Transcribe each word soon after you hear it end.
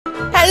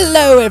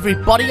Hello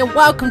everybody and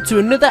welcome to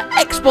another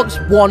Xbox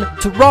One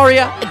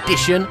Terraria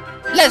Edition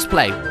Let's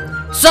Play.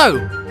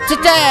 So,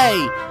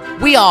 today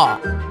we are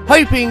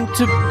hoping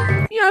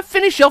to,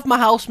 finish off my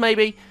house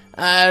maybe.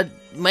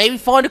 Maybe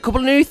find a couple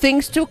of new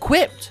things to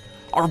equip.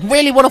 I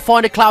really want to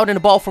find a cloud in a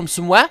bottle from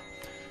somewhere.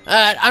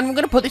 I'm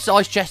going to put this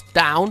ice chest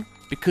down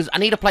because I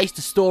need a place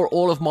to store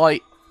all of my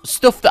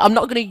stuff that I'm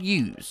not going to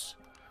use.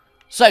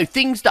 So,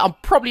 things that I'm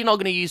probably not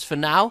going to use for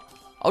now,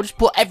 I'll just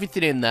put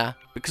everything in there.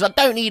 Because I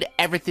don't need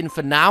everything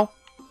for now.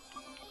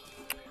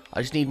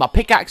 I just need my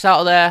pickaxe out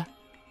of there.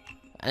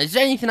 And is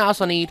there anything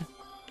else I need?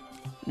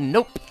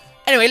 Nope.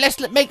 Anyway, let's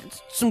make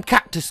some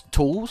cactus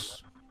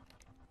tools.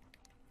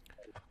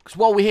 Because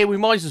while we're here, we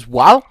might as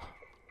well.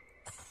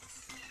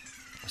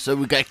 So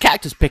we get a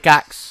cactus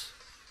pickaxe.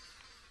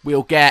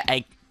 We'll get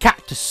a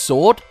cactus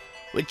sword.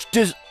 Which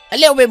does a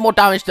little bit more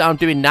damage than I'm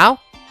doing now.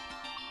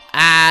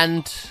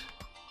 And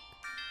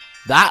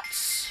that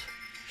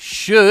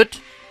should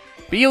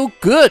be all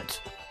good.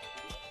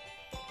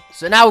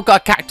 So now we've got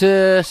a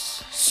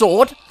cactus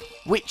sword,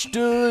 which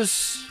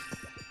does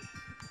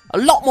a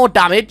lot more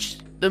damage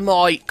than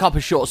my copper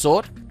short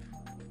sword.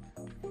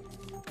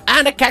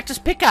 And a cactus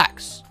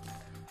pickaxe,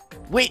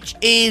 which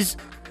is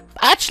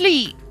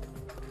actually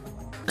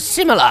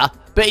similar,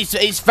 but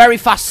it's very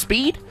fast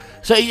speed.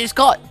 So it's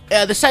got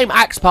the same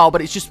axe power,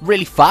 but it's just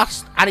really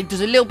fast, and it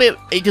does a little bit.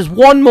 It does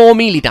one more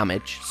melee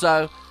damage.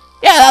 So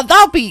yeah,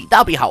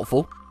 that'll be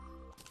helpful.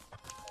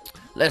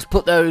 Let's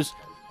put those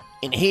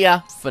in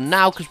here for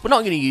now, because we're not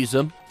going to use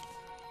them.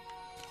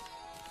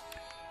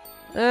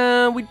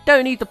 We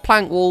don't need the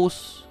plank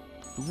walls.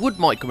 The wood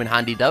might come in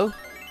handy, though.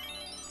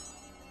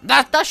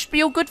 That should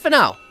be all good for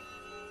now.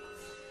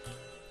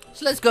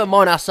 So let's go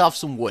mine ourselves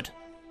some wood.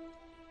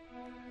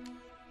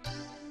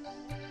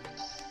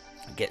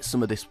 Get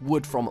some of this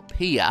wood from up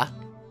here.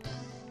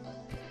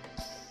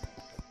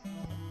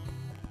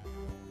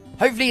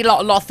 Hopefully a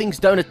lot of things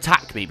don't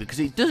attack me, because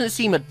it doesn't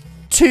seem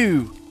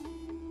too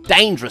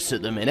dangerous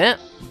at the minute.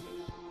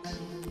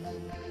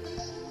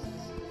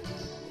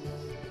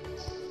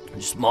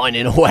 Just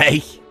mining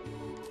away.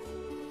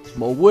 Some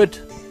more wood.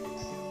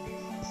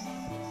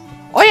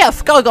 Oh yeah, I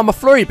forgot I got my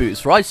flurry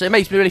boots, right? So it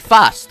makes me really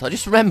fast. I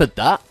just remembered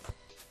that.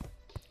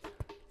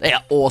 They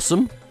are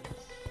awesome.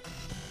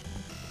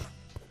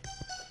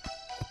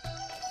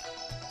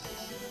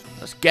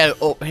 Let's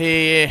get up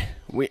here.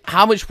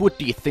 How much wood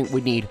do you think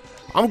we need?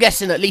 I'm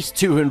guessing at least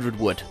 200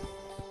 wood.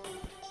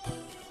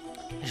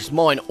 Just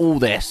mine all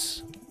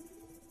this.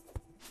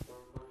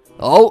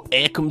 Oh,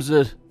 here comes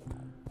the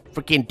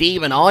freaking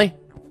demon eye.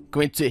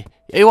 Going to...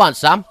 You want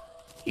some?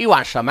 You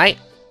want some, mate?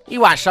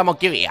 You want some? I'll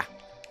give it you.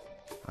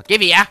 I'll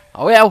give it you.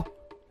 I will.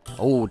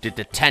 Oh, did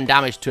the 10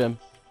 damage to him.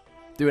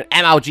 Doing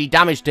MLG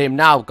damage to him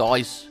now,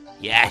 guys.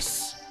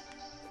 Yes.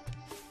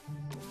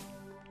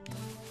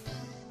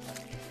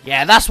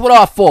 Yeah, that's what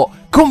I thought.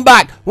 Come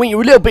back when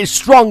you're a little bit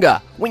stronger.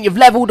 When you've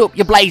leveled up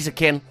your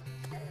Blazerkin.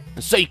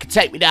 And so you can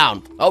take me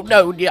down. Oh,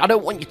 no. I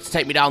don't want you to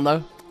take me down,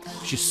 though.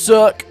 You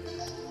suck.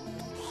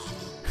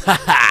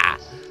 Haha.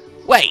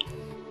 Wait.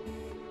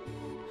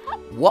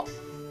 What?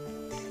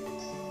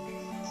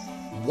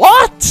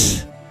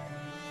 What?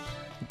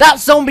 That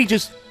zombie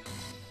just...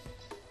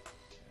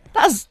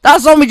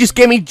 That zombie just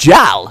gave me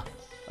jal.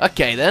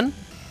 Okay, then.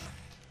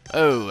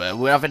 Oh,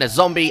 we're having a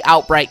zombie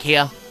outbreak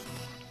here.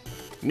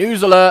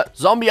 News alert.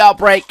 Zombie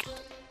outbreak.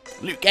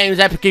 Loot Games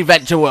Epic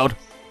Adventure World.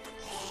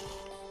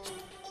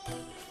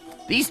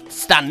 These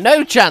stand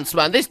no chance,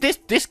 man.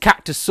 This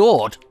cactus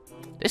sword.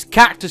 This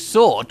cactus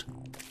sword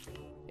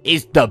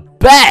is the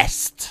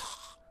best.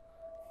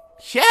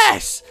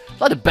 Yes! It's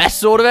like the best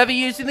sword I've ever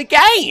used in the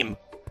game!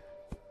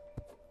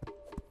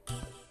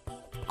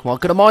 Come on,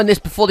 gotta mine this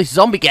before this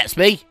zombie gets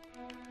me.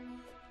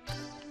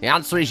 The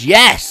answer is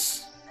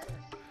yes!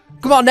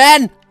 Come on,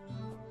 then!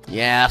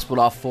 Yeah, that's what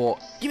I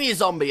thought. Give me a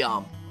zombie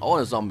arm. I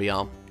want a zombie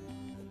arm.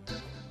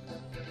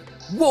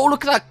 Whoa,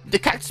 look at that. The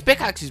cactus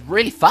pickaxe is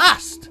really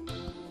fast.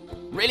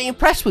 Really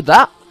impressed with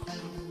that.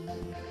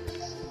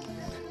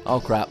 Oh,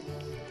 crap.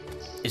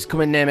 It's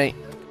coming near me.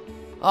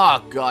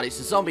 Oh, God, it's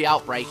a zombie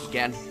outbreak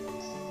again.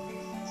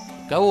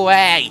 Go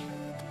away.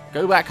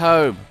 Go back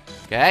home.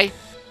 Okay?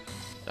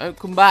 Don't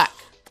come back.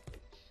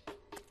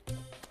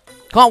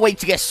 Can't wait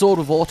to get sword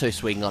with auto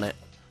swing on it.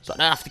 So I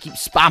don't have to keep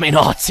spamming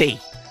RT.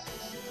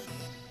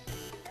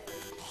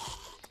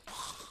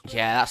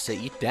 Yeah, that's it.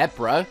 You're dead,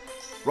 bro.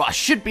 Right, I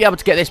should be able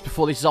to get this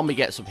before this zombie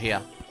gets up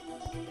here.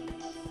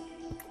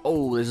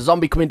 Oh, there's a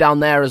zombie coming down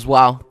there as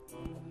well.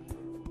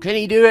 Can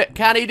he do it?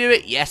 Can he do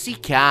it? Yes, he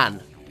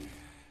can.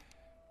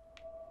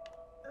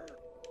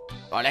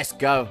 Right, let's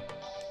go.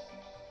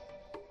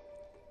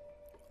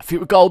 I think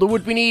we got all the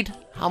wood we need.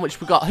 How much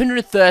we got?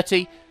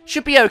 130.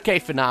 Should be okay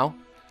for now.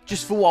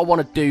 Just for what I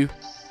want to do.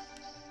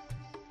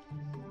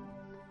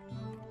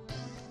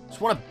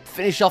 Just want to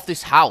finish off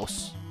this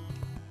house.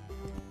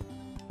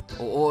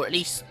 Or at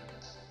least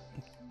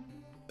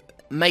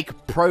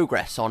make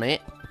progress on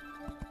it.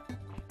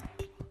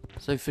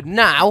 So for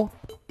now,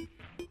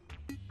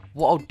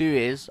 what I'll do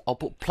is I'll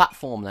put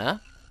platform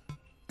there.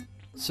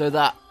 So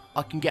that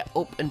I can get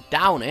up and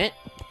down it.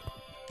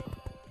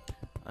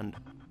 And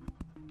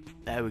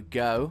there we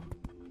go.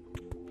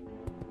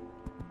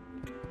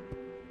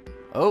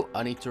 Oh,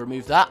 I need to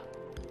remove that.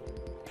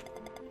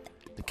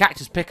 The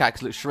cactus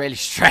pickaxe looks really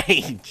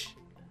strange.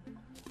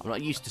 I'm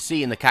not used to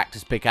seeing the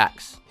cactus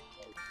pickaxe.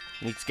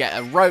 I need to get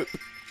a rope.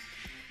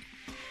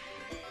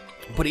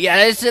 But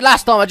yeah, it's the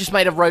last time I just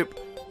made a rope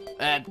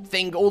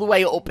thing all the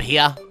way up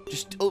here.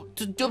 Just up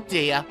to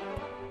here.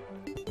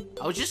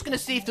 I was just going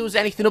to see if there was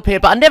anything up here,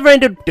 but I never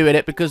ended up doing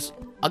it because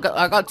I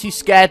got too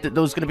scared that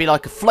there was going to be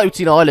like a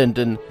floating island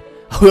and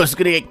I was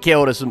going to get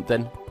killed or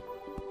something.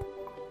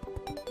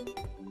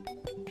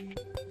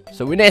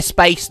 So we're near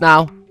space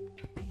now.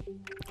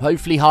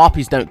 Hopefully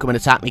harpies don't come and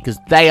attack me because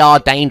they are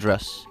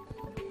dangerous.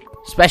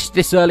 Especially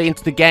this early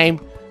into the game.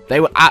 They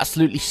will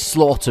absolutely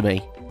slaughter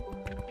me.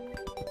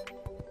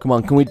 Come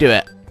on, can we do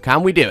it?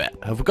 Can we do it?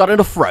 Have we got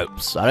enough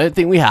ropes? I don't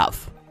think we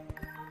have.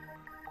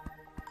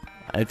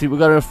 I don't think we've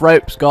got enough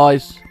ropes,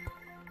 guys.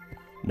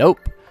 Nope.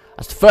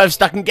 That's the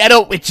furthest I can get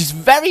up, which is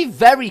very,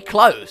 very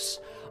close.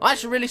 I'm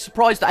actually really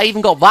surprised that I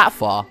even got that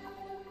far.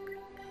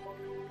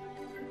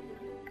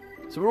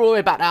 So we're all the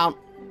way back down.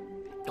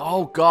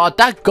 Oh, God,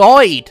 that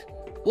guide.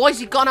 Why has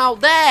he gone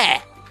out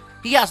there?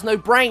 He has no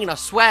brain, I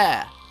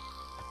swear.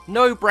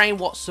 No brain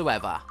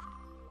whatsoever.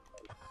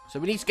 So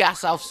we need to get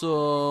ourselves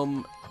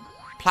some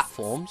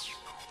platforms.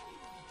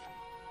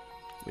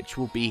 Which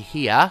will be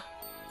here.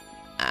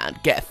 And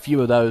get a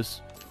few of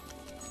those.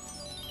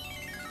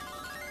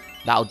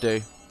 That'll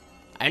do.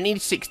 I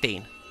need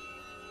 16.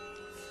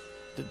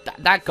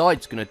 That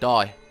guide's going to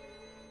die.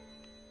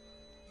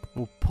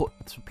 We'll put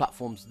some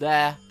platforms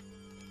there.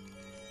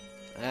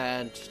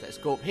 And let's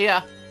go up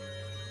here.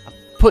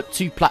 I've put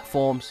 2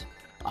 platforms.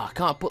 Oh, I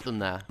can't put them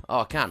there.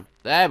 Oh, I can.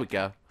 There we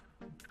go.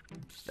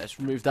 Let's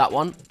remove that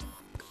one.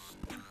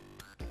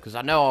 Because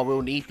I know I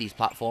will need these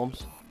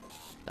platforms.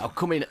 That'll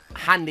come in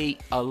handy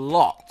a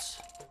lot.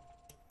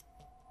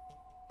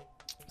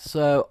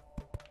 So,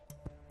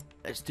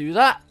 let's do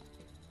that.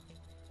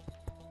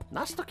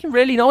 That's looking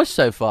really nice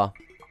so far.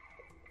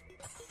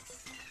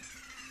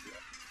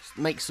 Let's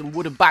make some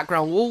wooden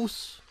background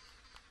walls.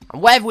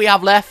 And whatever we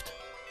have left,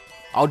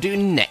 I'll do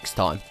next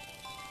time.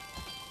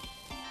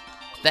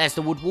 There's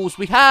the wood walls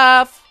we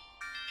have.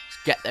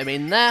 Let's get them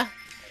in there.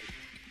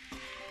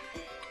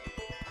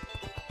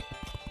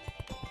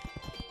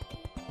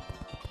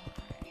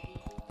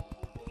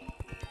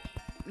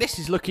 This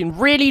is looking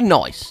really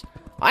nice.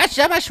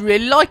 I'm actually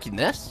really liking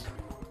this.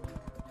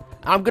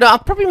 I'll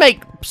probably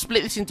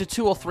split this into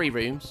 2 or 3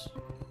 rooms.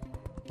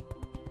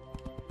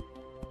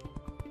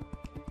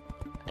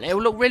 And it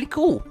will look really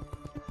cool.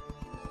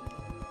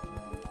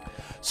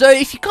 So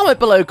if you comment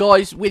below,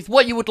 guys, with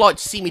what you would like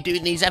to see me do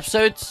in these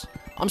episodes,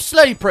 I'm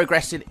slowly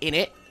progressing in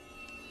it.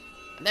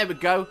 And there we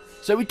go.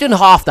 So we've done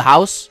half the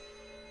house.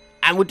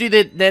 And we'll do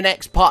the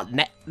next part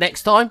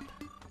next time.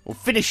 We'll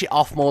finish it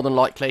off more than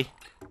likely.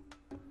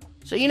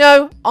 So, you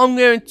know, I'm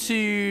going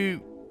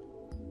to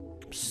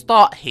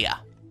start here.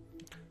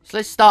 So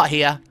let's start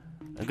here.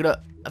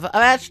 Have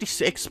I actually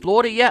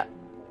explored it yet?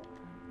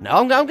 No,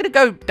 I'm going to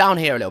go down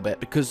here a little bit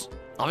because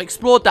I've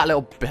explored that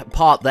little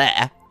part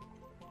there.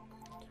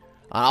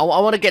 I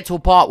want to get to a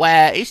part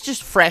where it's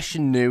just fresh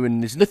and new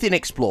and there's nothing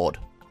explored.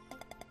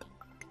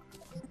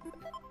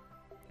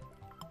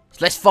 So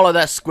let's follow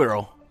that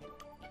squirrel.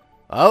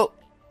 Oh.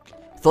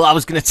 Thought I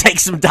was going to take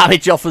some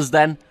damage off us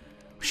then.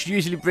 We should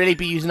usually really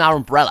be using our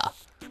umbrella.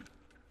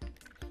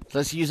 So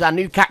let's use our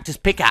new cactus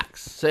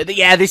pickaxe. So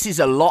yeah, this is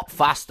a lot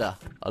faster.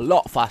 A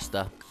lot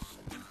faster.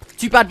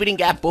 Too bad we didn't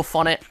get a buff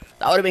on it.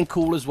 That would have been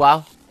cool as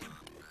well.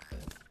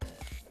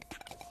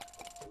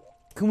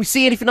 Can we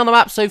see anything on the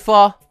map so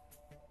far?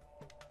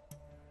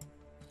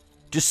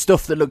 Just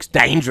stuff that looks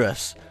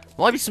dangerous.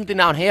 Might be something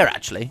down here,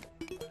 actually.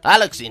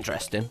 That looks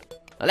interesting.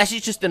 Unless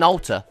it's just an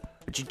altar.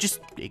 Which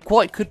it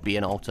quite could be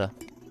an altar.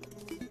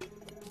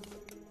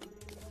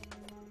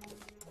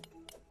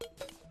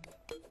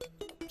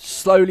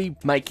 Slowly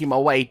making my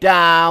way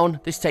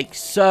down. This takes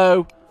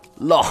so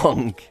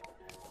long.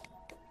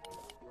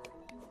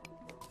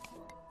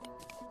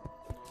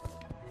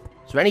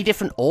 Is there any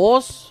different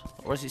ores?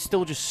 Or is it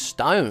still just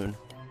stone?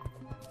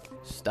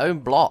 Stone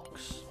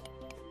blocks.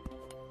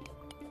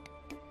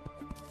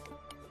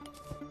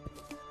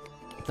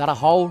 Is that a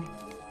hole?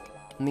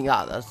 I think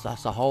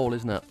that's a hole,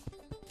 isn't it?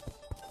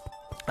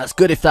 That's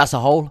good if that's a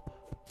hole.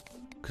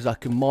 Because I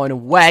can mine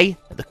away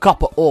at the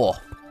copper ore.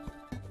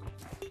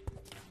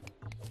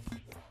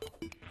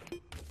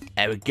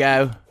 There we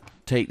go.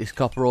 Take this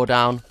copper ore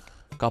down.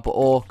 Copper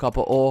ore,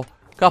 copper ore,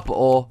 copper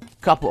ore,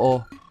 copper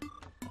ore.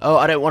 Oh,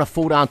 I don't want to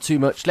fall down too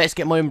much. Let's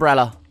get my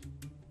umbrella.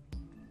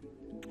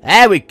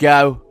 There we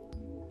go.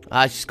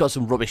 It's just got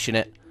some rubbish in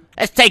it.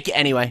 Let's take it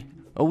anyway.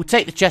 Oh, we'll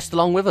take the chest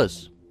along with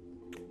us.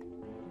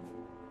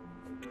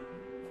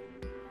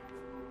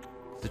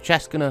 Is the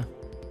chest gonna...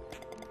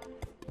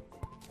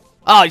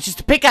 Oh, it's just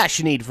a pickaxe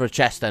you need for a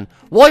chest then.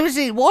 Why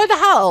the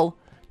hell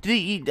did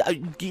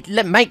he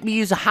make me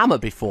use a hammer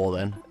before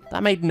then?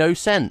 That made no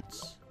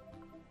sense.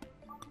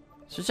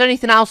 So is there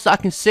anything else that I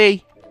can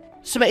see?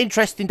 something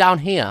interesting down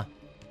here.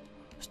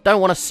 Just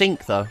don't want to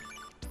sink, though.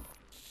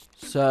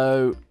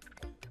 So...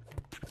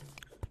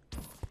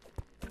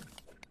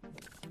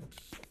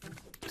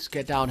 let's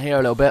get down here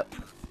a little bit.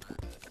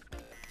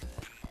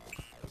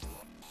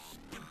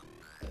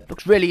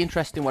 Looks really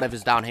interesting,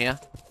 whatever's down here.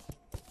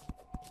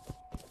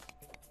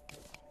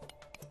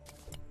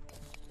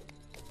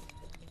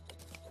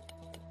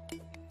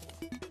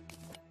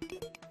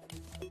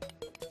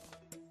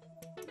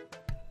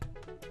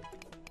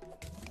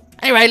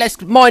 Anyway,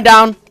 let's mine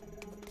down.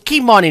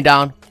 Keep mining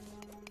down.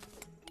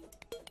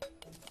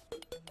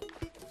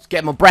 Let's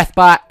get my breath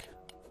back.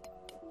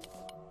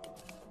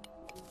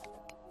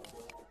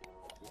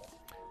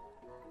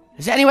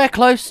 Is it anywhere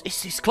close?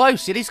 It's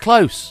close. It is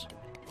close.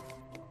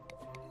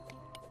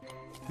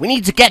 We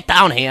need to get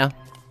down here.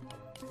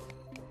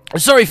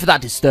 Sorry for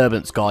that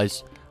disturbance,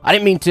 guys. I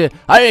didn't mean to...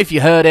 I don't know if you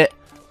heard it,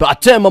 but I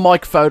turned my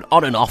microphone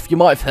on and off. You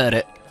might have heard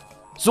it.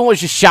 Someone's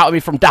just shouting me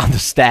from down the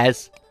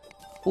stairs.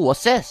 Oh,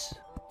 what's this?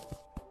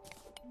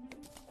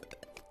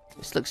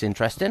 This looks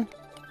interesting.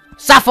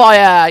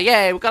 Sapphire!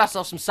 Yay, we've got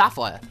ourselves some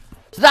sapphire.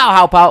 So that'll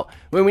help out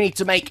when we need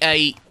to make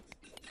a...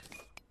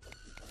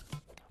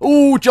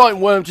 ooh, giant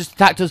worm just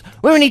attacked us.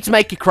 When we need to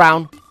make a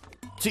crown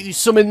to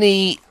summon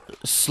the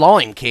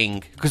Slime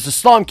King. Because the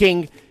Slime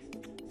King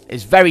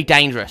is very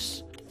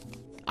dangerous.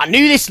 I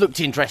knew this looked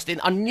interesting.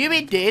 I knew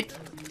it did.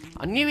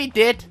 I knew it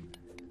did.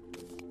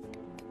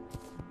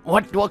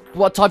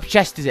 What type of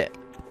chest is it?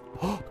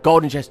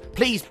 Golden chest.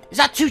 Please. Is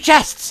that 2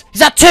 chests? Is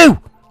that 2?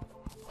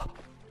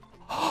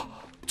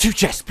 2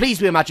 chests. Please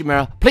be a magic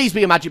mirror. Please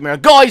be a magic mirror.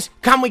 Guys,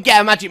 can we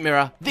get a magic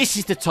mirror? This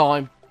is the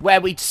time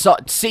where we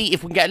see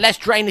if we can get... let's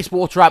drain this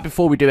water out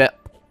before we do it.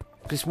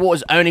 This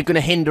water's only going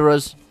to hinder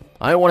us.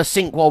 I don't want to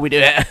sink while we do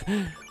it.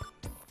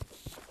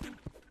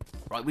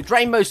 Right, we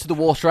drain most of the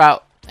water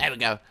out. There we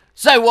go.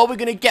 So, what we're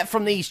going to get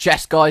from these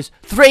chests, guys.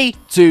 3,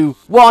 2,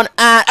 1,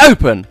 and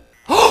open.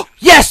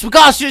 Yes, we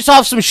got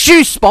ourselves some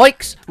shoe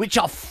spikes, which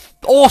are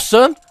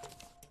awesome.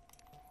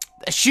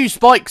 The shoe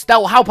spikes, that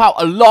will help out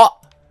a lot.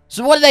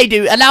 So what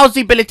do? Allows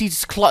the ability to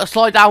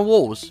slide down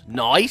walls.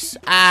 Nice.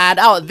 And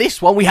out of this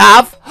one we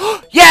have...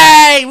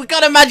 yay! We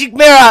got a magic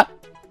mirror!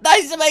 That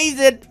is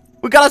amazing!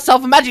 We got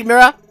ourselves a magic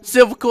mirror,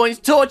 silver coins,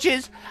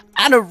 torches,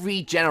 and a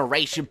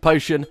regeneration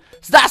potion.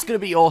 So that's going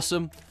to be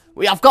awesome.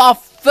 I've got our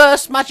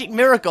first magic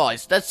mirror,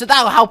 guys. So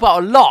that'll help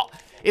out a lot.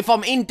 If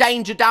I'm in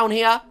danger down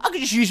here, I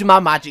can just use my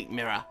magic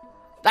mirror.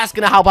 That's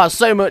going to help out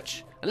so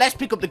much. And let's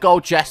pick up the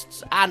gold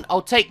chests. And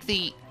I'll take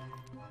the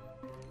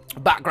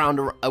background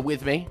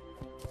with me.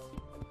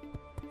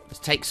 Let's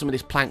take some of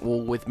this plank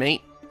wall with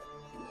me.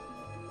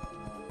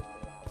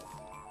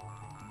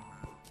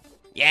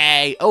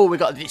 Yay! Oh, we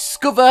got a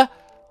discover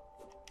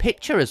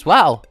picture as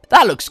well.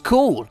 That looks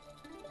cool.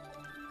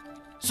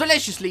 So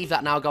let's just leave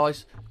that now,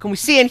 guys. Can we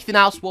see anything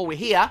else while we're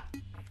here?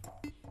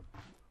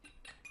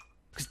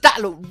 Because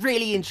that looked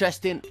really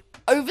interesting.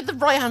 Over the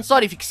right-hand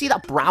side, if you can see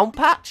that brown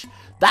patch,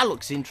 that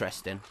looks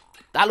interesting.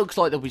 That looks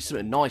like there'll be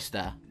something nice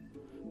there.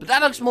 But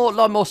that looks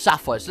like more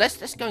sapphires. So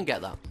let's go and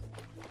get that.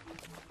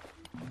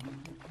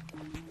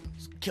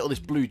 Kill this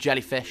blue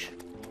jellyfish.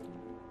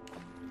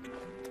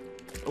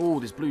 Oh,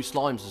 there's blue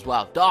slimes as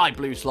well. Die,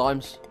 blue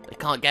slimes. They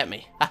can't get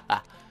me.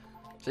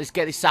 So let's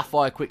get this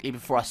sapphire quickly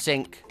before I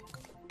sink.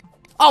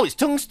 Oh, it's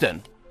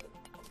tungsten.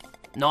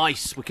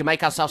 Nice. We can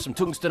make ourselves some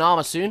tungsten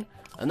armor soon.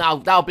 And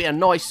that'll be a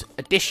nice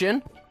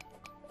addition.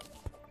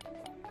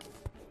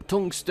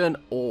 Tungsten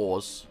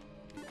ores.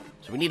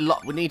 So we need a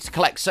lot. We need to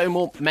collect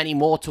many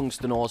more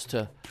tungsten ores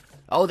to...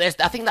 oh, I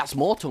think that's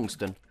more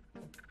tungsten.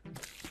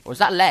 Or is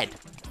that lead?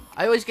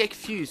 I always get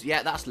confused.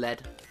 Yeah, that's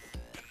lead.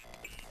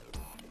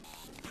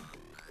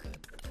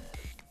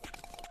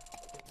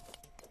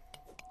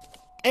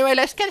 Anyway,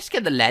 let's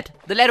get the lead.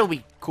 The lead will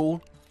be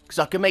cool. Because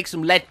I can make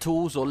some lead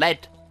tools or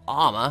lead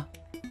armor.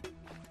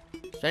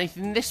 Is there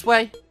anything this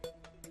way?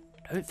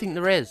 I don't think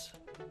there is.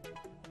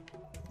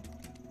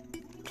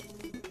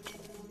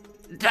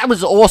 That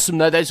was awesome,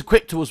 though. Those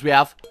equip tools we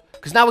have.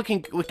 Because now we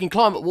can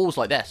climb up walls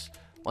like this.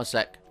 One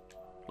sec.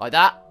 Like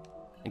that.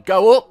 And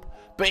go up.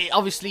 But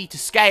obviously, to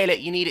scale it,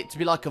 you need it to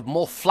be like a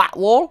more flat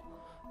wall.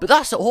 But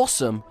that's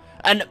awesome.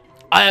 And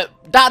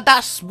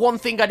that's one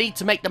thing I need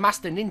to make the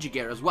Master Ninja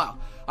gear as well.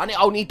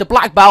 I'll need the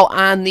black belt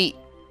and the...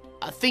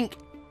 I think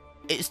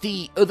it's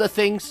the other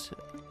things.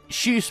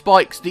 Shoe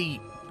spikes, the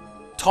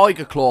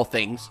tiger claw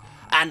things.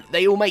 And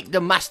they all make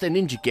the Master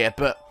Ninja gear.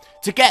 But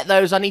to get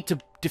those, I need to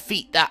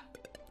defeat that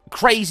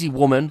crazy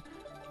woman.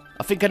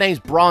 I think her name's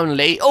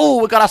Brownlee.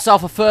 Oh, we got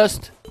ourselves a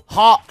first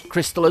heart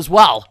crystal as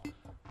well.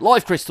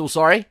 Life crystal,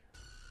 sorry.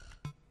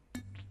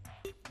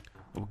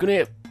 We're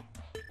gonna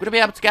be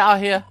able to get out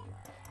of here.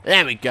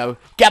 There we go.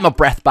 Get my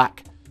breath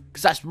back.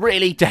 Because that's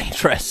really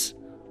dangerous.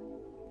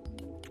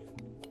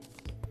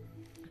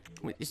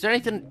 Is there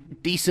anything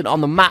decent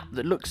on the map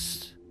that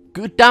looks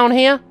good down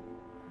here?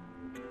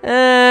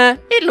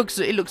 It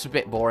looks a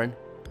bit boring.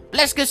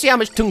 Let's go see how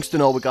much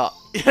tungsten ore we got.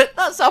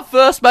 That's our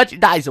first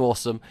magic. That is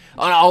awesome.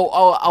 And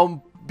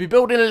I'll be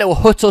building a little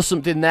hut or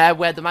something there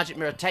where the magic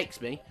mirror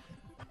takes me.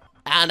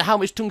 And how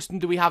much tungsten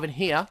do we have in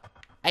here?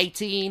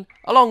 18,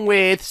 along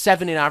with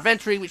 7 in our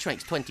inventory, which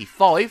makes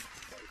 25.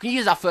 We can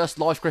use our first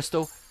life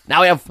crystal.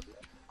 Now we have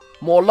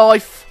more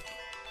life.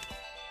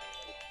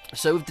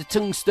 So with the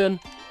tungsten,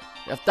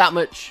 we have that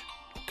much.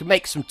 We can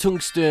make some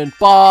tungsten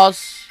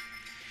bars,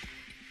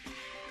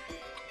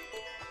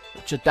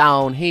 which are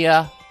down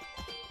here.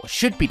 Or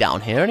should be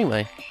down here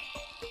anyway.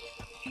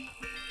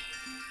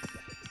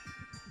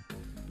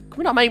 Can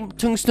we not make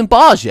tungsten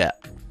bars yet?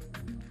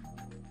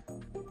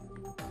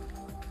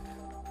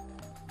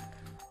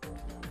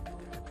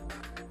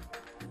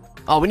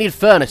 Oh, we need a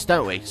furnace,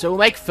 don't we? So we'll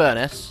make a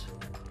furnace.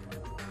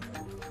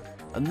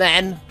 And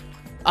then...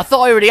 I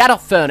thought I already had a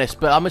furnace,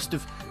 but I must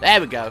have...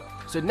 There we go.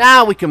 So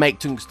now we can make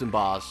tungsten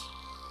bars.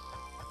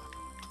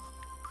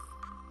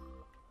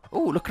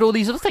 Oh, look at all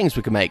these other things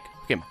we can make.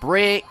 We can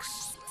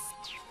bricks.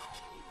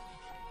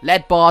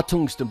 Lead bar,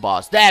 tungsten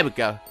bars. There we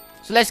go.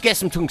 So let's get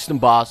some tungsten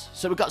bars.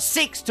 So we've got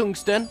 6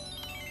 tungsten.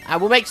 And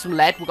we'll make some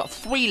lead. We've got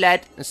 3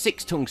 lead and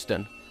 6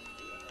 tungsten.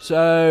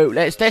 So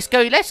let's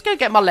go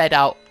get my lead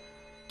out.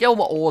 Get all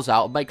my ores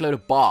out and make a load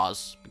of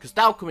bars. Because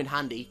that'll come in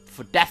handy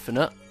for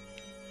definite.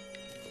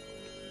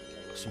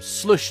 Some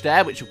slush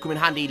there, which will come in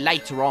handy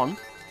later on.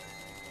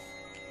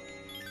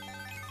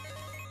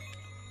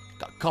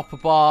 Got copper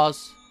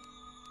bars.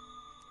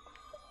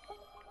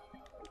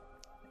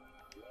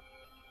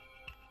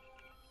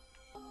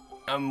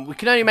 We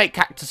can only make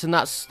cactus and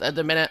that's at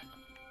the minute.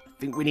 I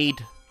think we need...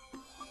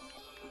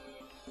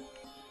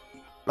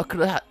 Look at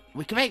that.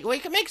 We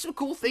can make some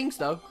cool things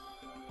though.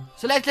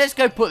 So let's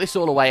go put this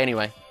all away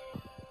anyway.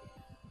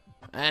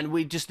 And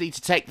we just need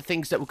to take the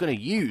things that we're going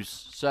to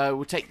use. So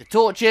we'll take the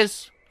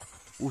torches.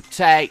 We'll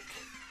take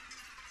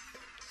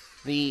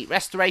the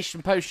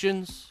restoration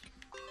potions.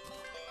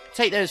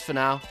 Take those for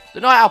now.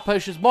 The night owl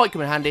potions might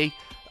come in handy.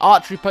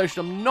 Archery potion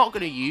I'm not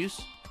going to use.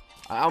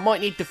 I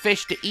might need the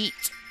fish to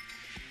eat.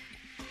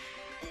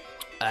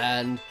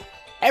 And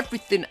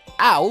everything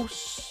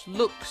else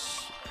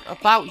looks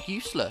about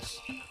useless.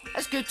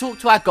 Let's go talk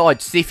to our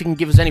guide to see if he can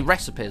give us any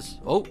recipes.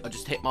 Oh, I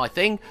just hit my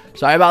thing.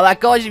 Sorry about that,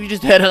 guys, if you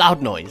just heard a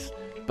loud noise.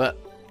 But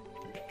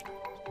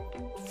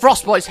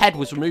Frostbite's head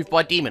was removed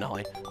by Demon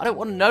Eye. I don't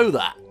want to know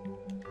that.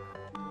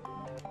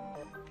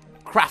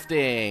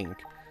 Crafting.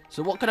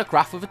 So what can I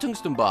craft with a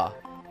tungsten bar?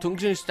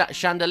 Tungsten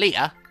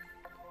chandelier.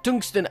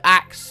 Tungsten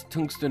axe.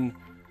 Tungsten.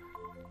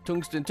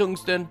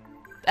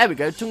 There we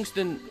go.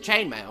 Tungsten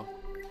chainmail.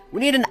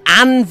 We need an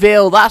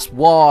anvil. That's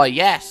why.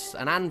 Yes,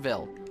 an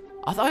anvil.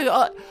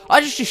 I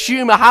just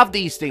assume I have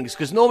these things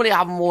because normally I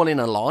have them all in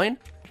a line.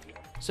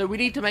 So we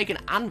need to make an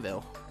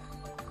anvil.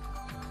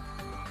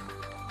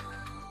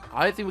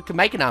 I don't think we can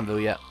make an anvil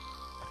yet.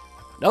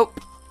 Nope.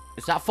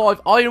 Is that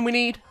 5 iron we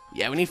need?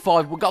 Yeah, we need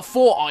 5. We've got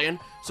 4 iron.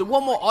 So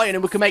 1 more iron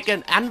and we can make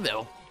an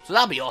anvil. So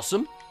that'll be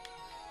awesome.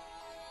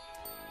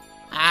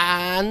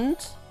 And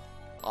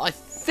I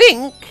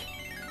think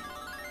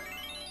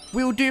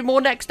we'll do more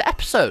next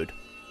episode.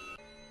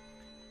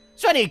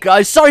 So anyway,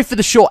 guys, sorry for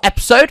the short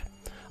episode.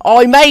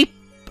 I may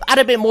add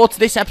a bit more to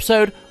this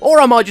episode,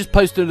 or I might just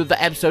post another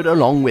episode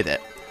along with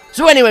it.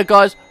 So anyway,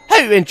 guys,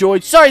 hope you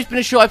enjoyed. Sorry it's been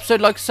a short episode,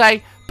 like I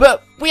say,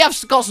 but we have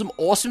got some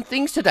awesome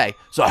things today.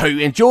 So I hope you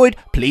enjoyed.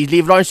 Please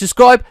leave a like and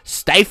subscribe.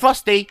 Stay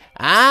frosty,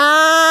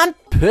 and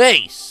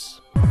peace.